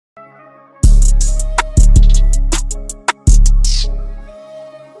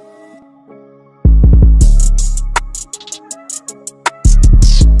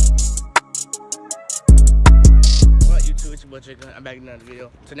Basketball chicken. I'm back in another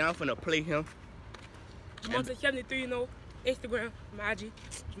video. So now I'm finna play him. Monster73, you know, Instagram, my IG.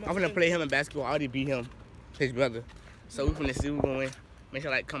 I'm finna play him in basketball. I already beat him, his brother. So we finna see who's gonna win. Make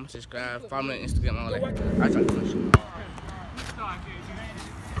sure like, comment, subscribe, follow me on Instagram, all that. I'll try to finish.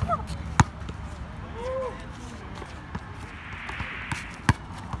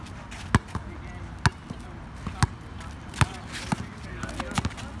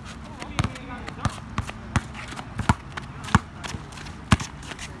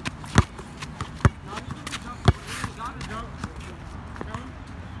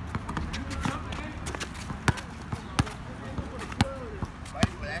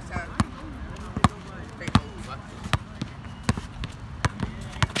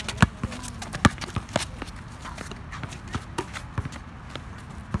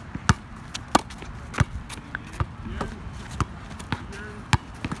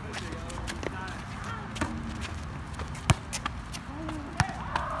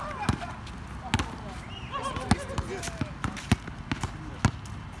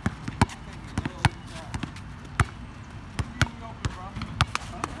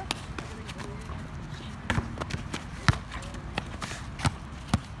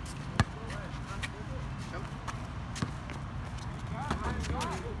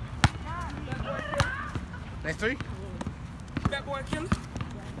 Next three? That boy killer.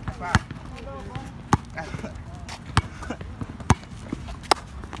 5.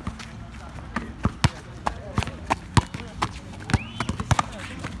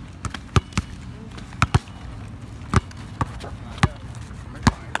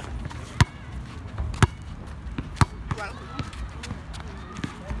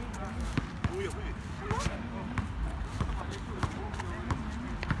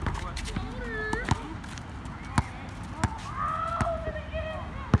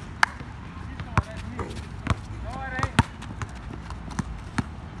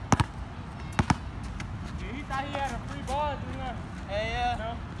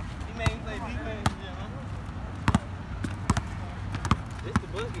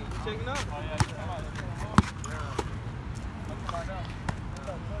 Checking out? Oh, yeah.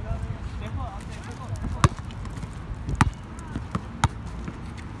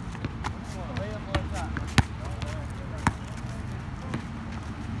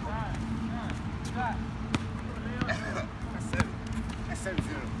 That's 7-0.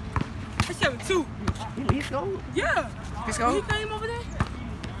 That's 7-2. He's go? Yeah. He's go? He came over there?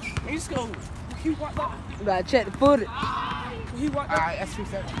 He's go. He walked up. You gotta check the footage. He walked up. Alright, that's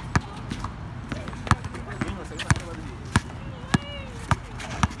 2-7.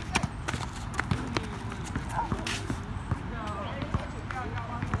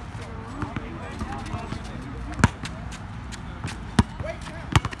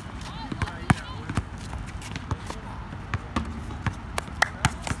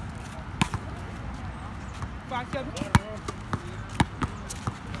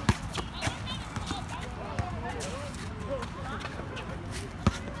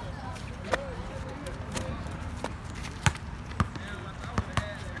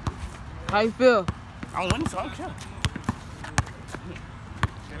 How you feel? I'm winning, so I'm sure.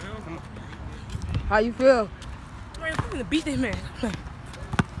 How you feel? Man, I'm gonna beat this man.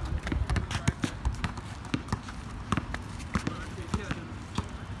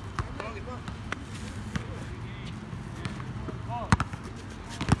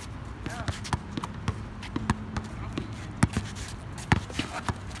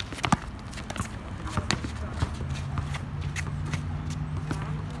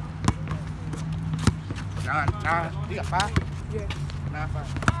 Nah, you got 5? Yeah.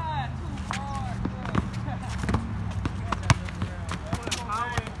 9-5.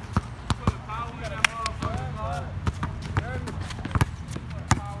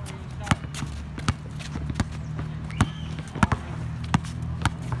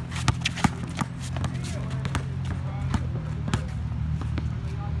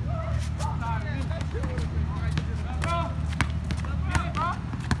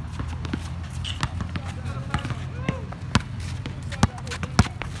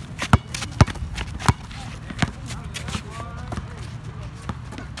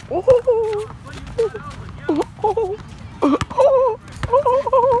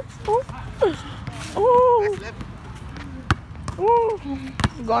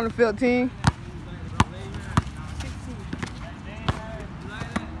 Going to 15.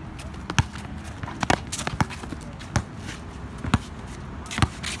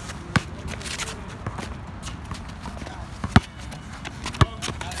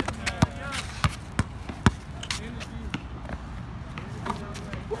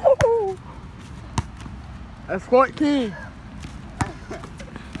 That's 14.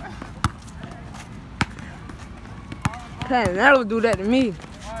 Can't never do that to me.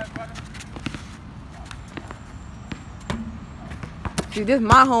 See, this is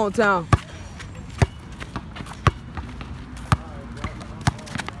my hometown.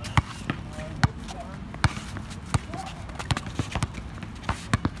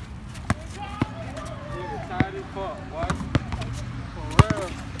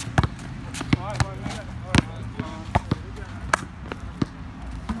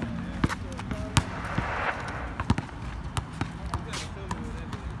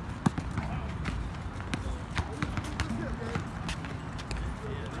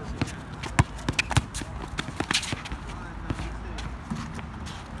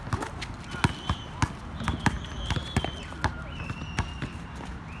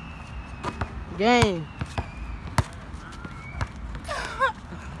 Game.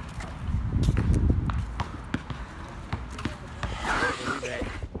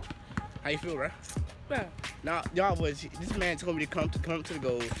 How you feel, bro? Yeah. Now, y'all was this man told me to come to the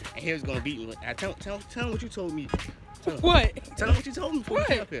goal, and he was gonna beat me. I tell him what you told me. Tell him. What? Tell him what you told me before What?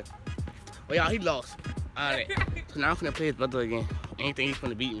 you came up here. Well, y'all, he lost. All right. So now I'm finna play his brother again. Anything he's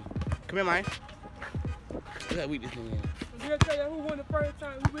gonna beat me. Come here, man. Look how weak this thing is. I'm gonna tell you who won the first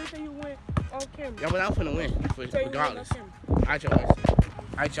time. We really think you win on camera. Yeah, but I'm finna win Tell you who won on regardless. camera. All right, y'all. All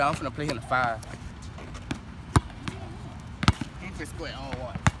right, y'all. I'm finna play him the 5. He finna square all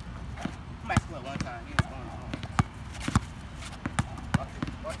one. I might square one time. He ain't scoring all.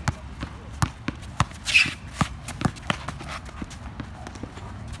 Watch it.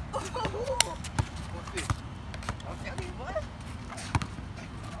 What's this? Don't tell me what?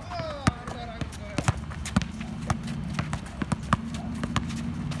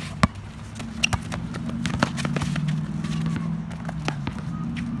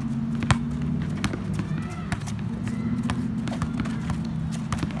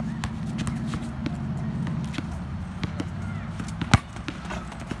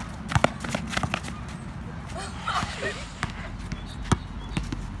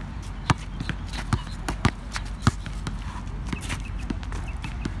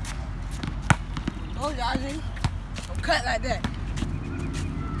 Oh, y'all nigga. Don't cut like that.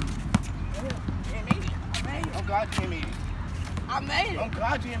 You ain't made it. I made it. Oh God, you ain't made it. I made Oh it.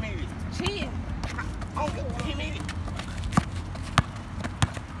 God, you ain't made it. Cheating. Oh God, he made it.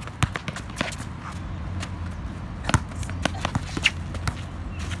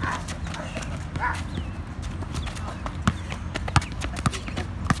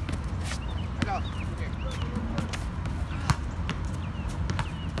 I know.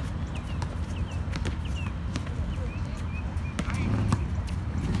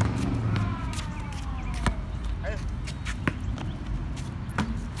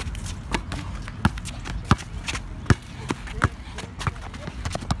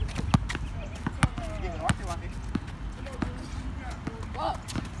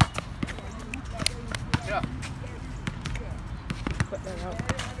 Yeah. Put that out.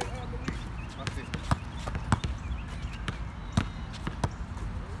 What's this?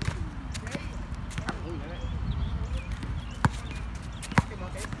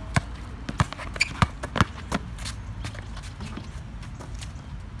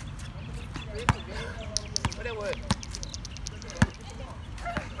 What that was?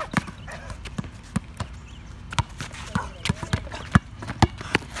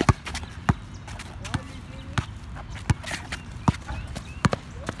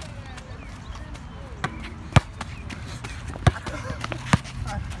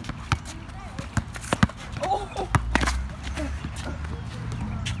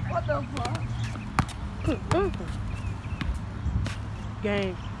 What the fuck?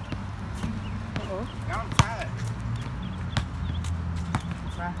 Game. Now I'm tired.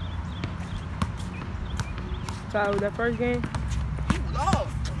 Tired with that first game? You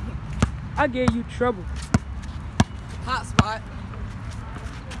lost. I gave you trouble. Hot spot.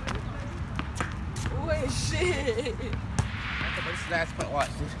 Wait, shit. This is the last point. Watch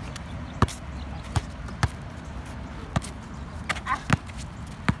this.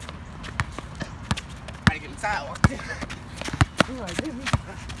 I getting tired. Watch this.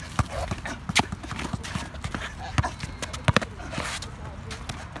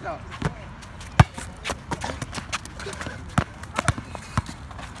 No.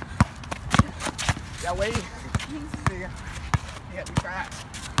 Yeah, wait. Yeah, be quiet.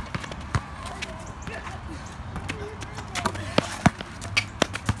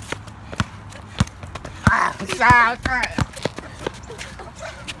 Ah, tired.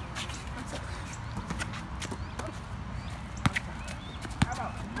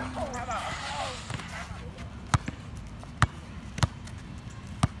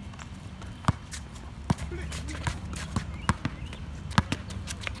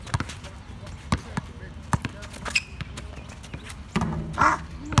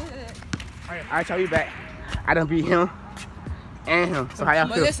 Alright, y'all, we back. I done beat him and him. So how y'all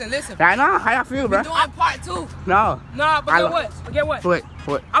But feel? listen. Right now, how y'all feel, We bro? doing part 2. No. Nah, but get what? But get what?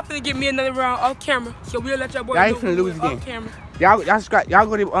 What? I'm finna get me another round off camera, so we'll let your boy Y'all know ain't finna lose off again. camera. Y'all subscribe. Y'all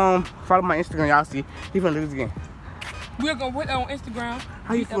go to follow my Instagram. Y'all see. He finna lose again. We're gonna put that on Instagram.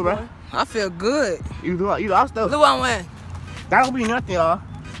 How you feel, bro? I feel good. You lost though. Look what I'm wearing. That don't be nothing, y'all.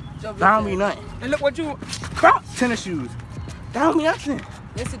 That don't be nothing. And look what you Crocs, tennis shoes. That don't be nothing.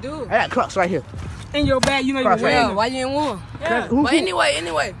 Yes, it do. I got Crocs right here. in your bag, you know Cross you're right Yeah, wearing. why you ain't won? Yeah. But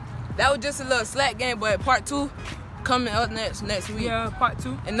anyway, that was just a little slack game, but part 2 coming up next week. Yeah, part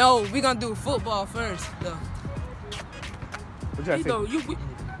 2. And no, we gonna do football first, though. What you You gotta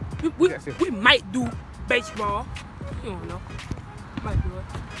know, say? we might do baseball. You don't know. Might do it.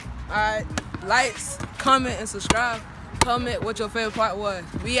 Alright, likes, comment, and subscribe. Comment what your favorite part was.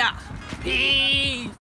 We out. Peace.